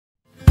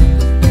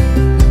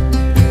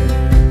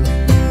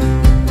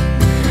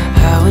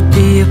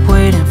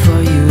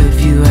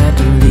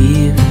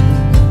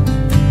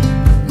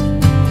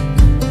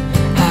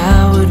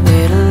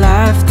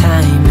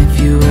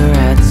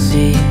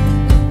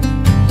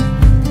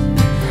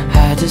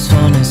just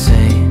wanna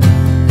say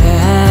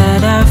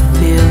that I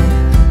feel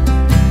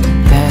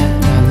that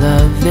our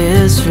love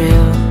is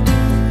real.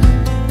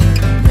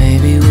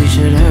 Maybe we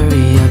should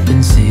hurry up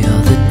and seal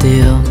the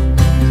deal.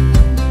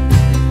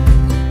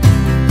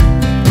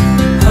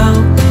 Oh,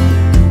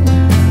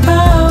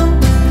 oh,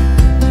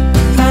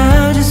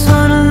 I just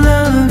wanna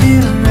love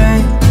you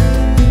right.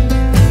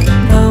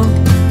 Oh,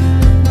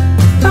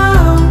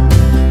 oh,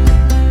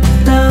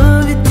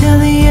 love you till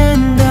the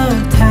end of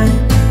time.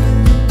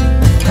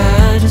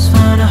 I just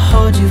wanna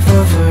hold you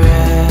for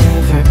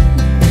forever.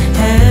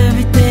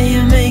 Every day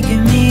you're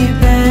making me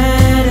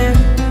better.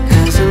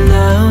 'Cause a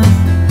love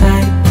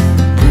like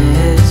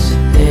this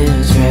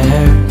is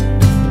rare,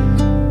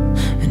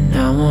 and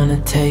I wanna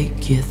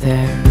take you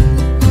there.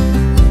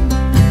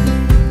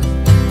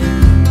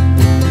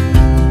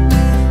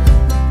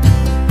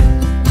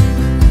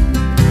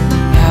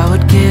 I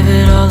would give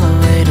it all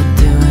away to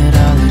do it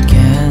all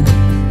again.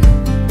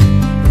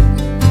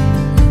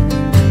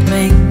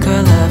 Make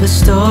our love a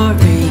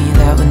story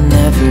that would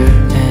never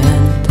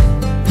end.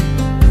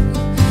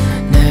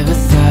 Never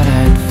thought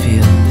I'd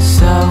feel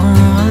so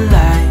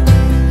alive,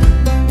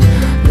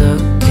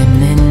 looking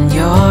in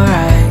your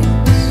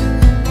eyes.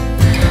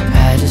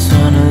 I just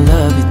wanna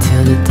love you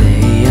till the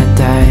day I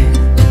die.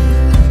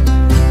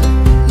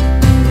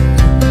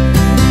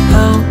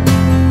 Oh,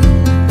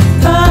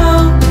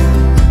 oh,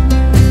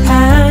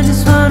 I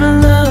just wanna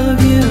love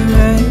you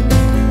right.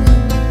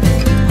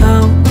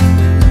 Oh,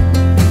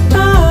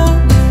 oh,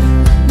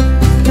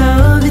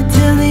 love you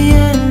till the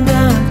end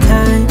of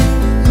time.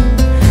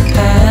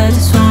 I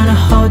just wanna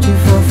hold you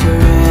for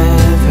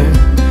forever.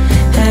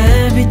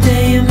 Every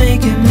day you're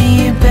making me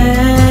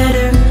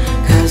better.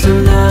 'Cause a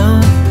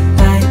love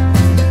like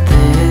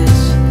this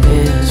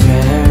is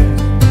rare,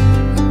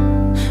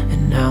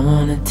 and I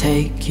wanna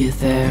take you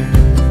there.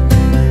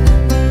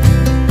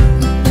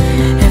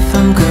 If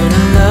I'm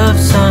gonna love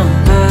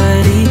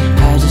somebody,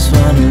 I just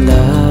wanna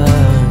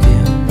love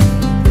you.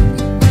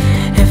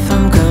 If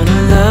I'm gonna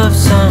love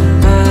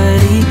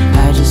somebody,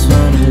 I just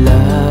wanna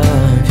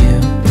love you.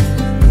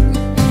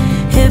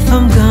 If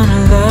I'm gonna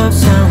love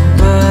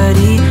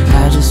somebody,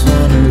 I just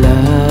wanna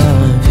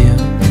love you.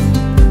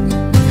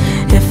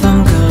 If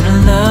I'm gonna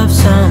love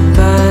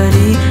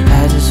somebody,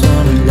 I just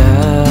wanna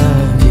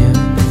love you.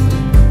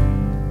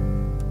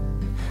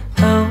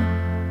 Oh,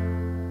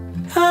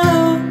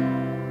 oh,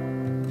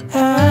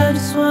 I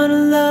just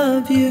wanna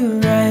love you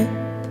right.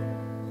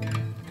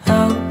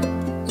 Oh,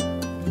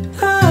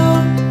 oh,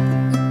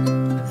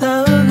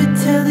 love you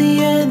till the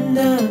end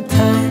of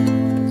time.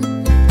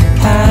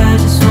 I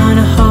just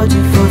wanna hold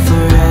you for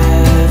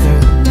forever.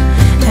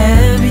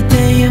 Every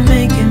day you're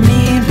making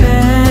me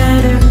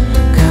better.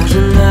 'Cause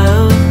a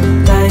love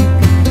like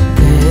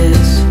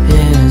this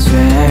is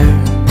rare,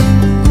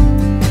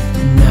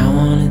 and I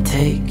wanna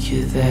take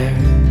you there.